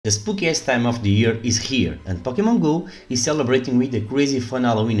The spookiest time of the year is here, and Pokémon GO is celebrating with a crazy fun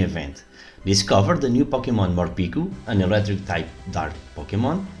Halloween event. Discover the new Pokémon Morpeko, an electric type dark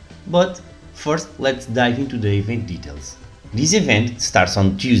Pokémon, but first let's dive into the event details. This event starts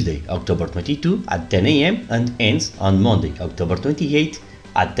on Tuesday, October 22 at 10 am and ends on Monday, October 28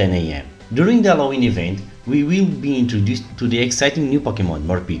 at 10 am. During the Halloween event, we will be introduced to the exciting new Pokémon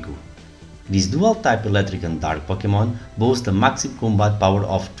Morpeko. This dual-type electric and dark Pokémon boasts a maximum combat power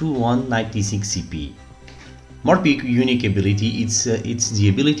of 2196 CP. Morpeko's unique ability is the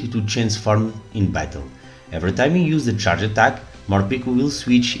ability to transform in battle. Every time you use the charge attack, Morpeko will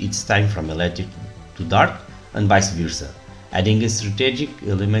switch its time from electric to dark and vice versa, adding a strategic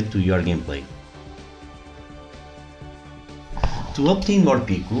element to your gameplay. To obtain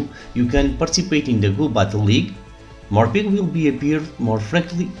Morpeko, you can participate in the Go Battle League. Morpeko will appear more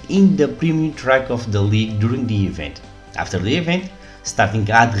frequently in the premium track of the league during the event. After the event, starting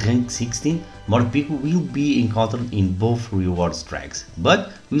at rank 16, Morpeko will be encountered in both rewards tracks,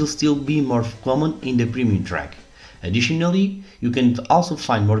 but will still be more common in the premium track. Additionally, you can also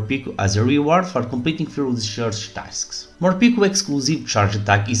find Morpeko as a reward for completing field research tasks. Morpeko exclusive charge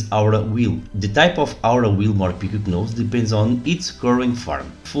attack is Aura Wheel. The type of Aura Wheel Morpeko knows depends on its current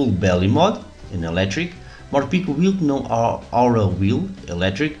form. Full Belly mode, in electric, Morpeko will know Aura Wheel,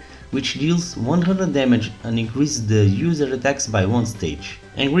 electric, which deals 100 damage and increases the user attacks by one stage.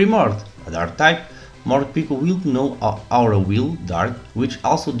 Angry Mode, a dark type, Morpeko will know Aura Wheel, dark, which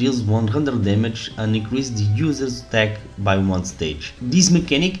also deals 100 damage and increases the user's attack by one stage. This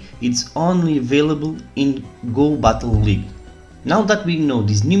mechanic is only available in Go Battle League. Now that we know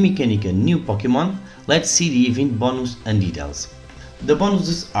this new mechanic and new Pokemon, let's see the event bonus and details. The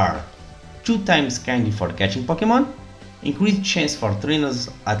bonuses are 2 times candy for catching Pokemon, increased chance for trainers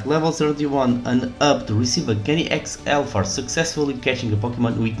at level 31 and up to receive a Candy XL for successfully catching a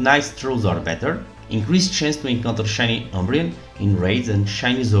Pokemon with nice throws or better, increased chance to encounter Shiny Umbreon in raids and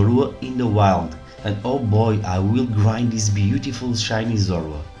Shiny Zorua in the wild, and oh boy, I will grind this beautiful Shiny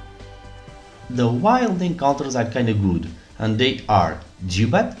Zorua. The wild encounters are kinda good, and they are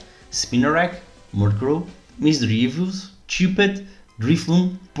Zubat, Spinarak, Murkrow, Misdreavus, Cupid,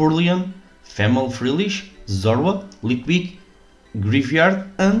 Drifloon, Purlion, Femal Freelish, Zorua, Litwick, Graveyard,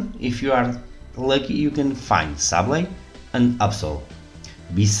 and if you are lucky you can find Sableye and Absol.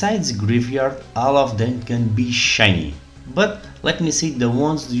 Besides Graveyard, all of them can be shiny, but let me say the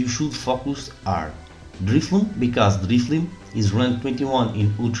ones you should focus are Drifloon, because Drifloon is rank 21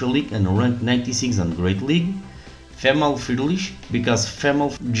 in Ultra League and rank 96 on Great League, Femal Freelish, because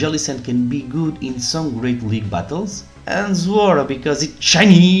Femal Jellicent can be good in some Great League battles, and Zorua because it's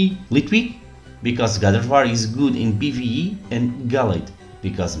shiny, Litwick, because Gardevoir is good in PvE, and Galate,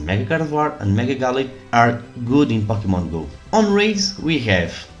 because Mega Gardevoir and Mega Galate are good in Pokemon GO. On raids we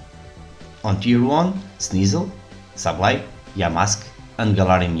have on tier 1 Sneasel, Sableye, Yamask and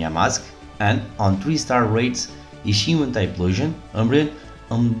Galarian Yamask, and on 3-star raids Ishiwan Typhlosion, Umbreon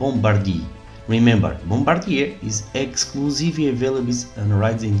and Bombardier. Remember, Bombardier is exclusively available on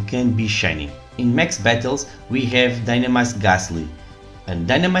raids and can be shiny. In max battles we have Dynamax Gastly, and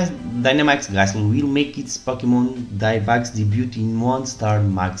Dynamax Gastly will make its Pokemon Dieback's debut in 1-star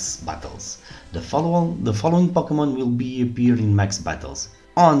max battles. The following Pokemon will appear in max battles.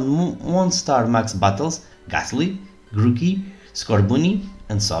 On 1-star max battles, Gastly, Grookey, Scorbunny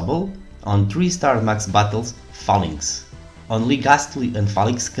and Sobble. On 3-star max battles, Phalanx. Only Gastly and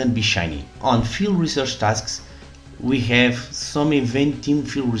Phalanx can be shiny. On field research tasks, we have some event team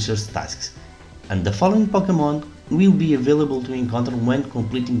field research tasks, and the following Pokemon will be available to encounter when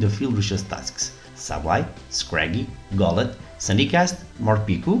completing the field research tasks: Sableye, Scraggy, Golett, Sandygast,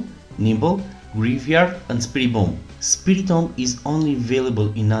 Morpeko, Nimble, Graveyard and Spiritomb. Spiritomb is only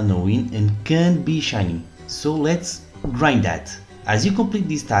available in Halloween and can be shiny, so let's grind that. As you complete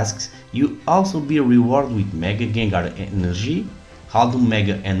these tasks, you also be rewarded with Mega Gengar Energy, Houndoom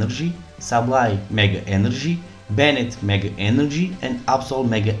Mega Energy, Sableye Mega Energy, Banette Mega Energy and Absol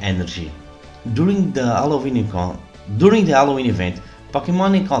Mega Energy. During the Halloween event,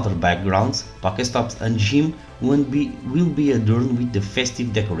 Pokemon encounter backgrounds, PokéStops and Gyms will be adorned with the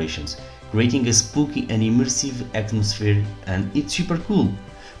festive decorations, creating a spooky and immersive atmosphere, and it's super cool.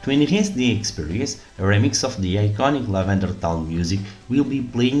 To enhance the experience, a remix of the iconic Lavender Town music will be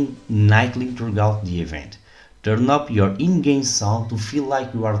playing nightly throughout the event. Turn up your in-game sound to feel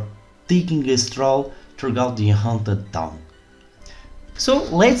like you are taking a stroll throughout the haunted town. So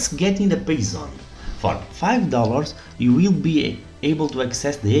let's get in the pay zone. For $5 you will be able to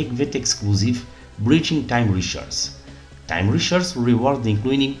access the event exclusive Breaching Time Research. Time Research rewards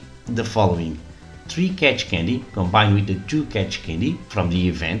including the following: 3 catch candy combined with the 2 catch candy from the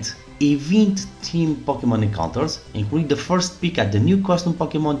event, event themed Pokemon encounters, including the first peek at the new costume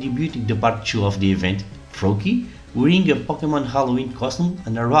Pokemon debuting the part 2 of the event, Froakie, wearing a Pokemon Halloween costume,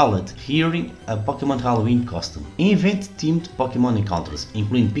 and a Rowlet wearing a Pokemon Halloween costume. Event-themed Pokemon encounters,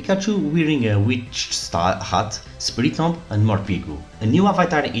 including Pikachu wearing a witch hat, Spiritomb, and Morpeko. A new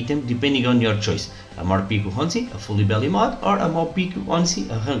avatar item depending on your choice, a Morpeko Honsi, a Fully Belly mod, or a Morpeko Honsi,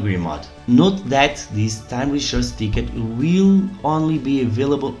 a Hungry mod. Note that this time research ticket will only be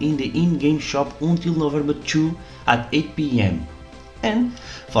available in the in-game shop until November 2 at 8 PM. And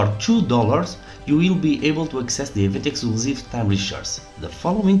for $2, you will be able to access the event exclusive time research. The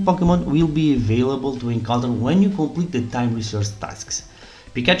following Pokemon will be available to encounter when you complete the time research tasks: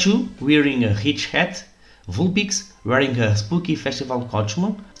 Pikachu wearing a Hitch hat, Vulpix wearing a Spooky Festival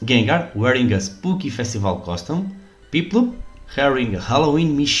costume, Gengar wearing a Spooky Festival costume, Piplup wearing a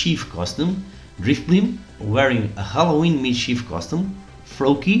Halloween Mischief costume, Drifblim wearing a Halloween Mischief costume,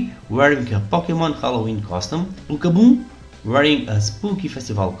 Froakie wearing a Pokemon Halloween costume, Ulcaboom wearing a Spooky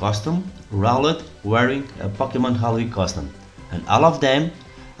Festival costume, Rowlet wearing a Pokemon Halloween costume. And all of them,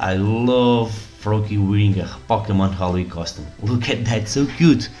 I love Froakie wearing a Pokemon Halloween costume. Look at that, so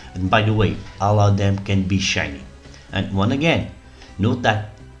cute! And by the way, all of them can be shiny. And note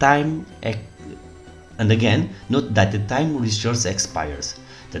that the time research expires.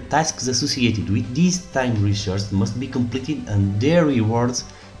 The tasks associated with these time research must be completed and their rewards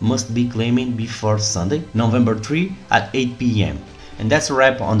must be claimed before Sunday, November 3 at 8 PM. And that's a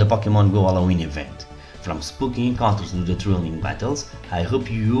wrap on the Pokemon GO Halloween event. From spooky encounters to the thrilling battles, I hope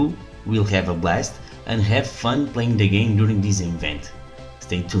you will have a blast and have fun playing the game during this event.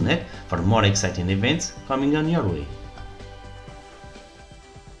 Stay tuned for more exciting events coming on your way.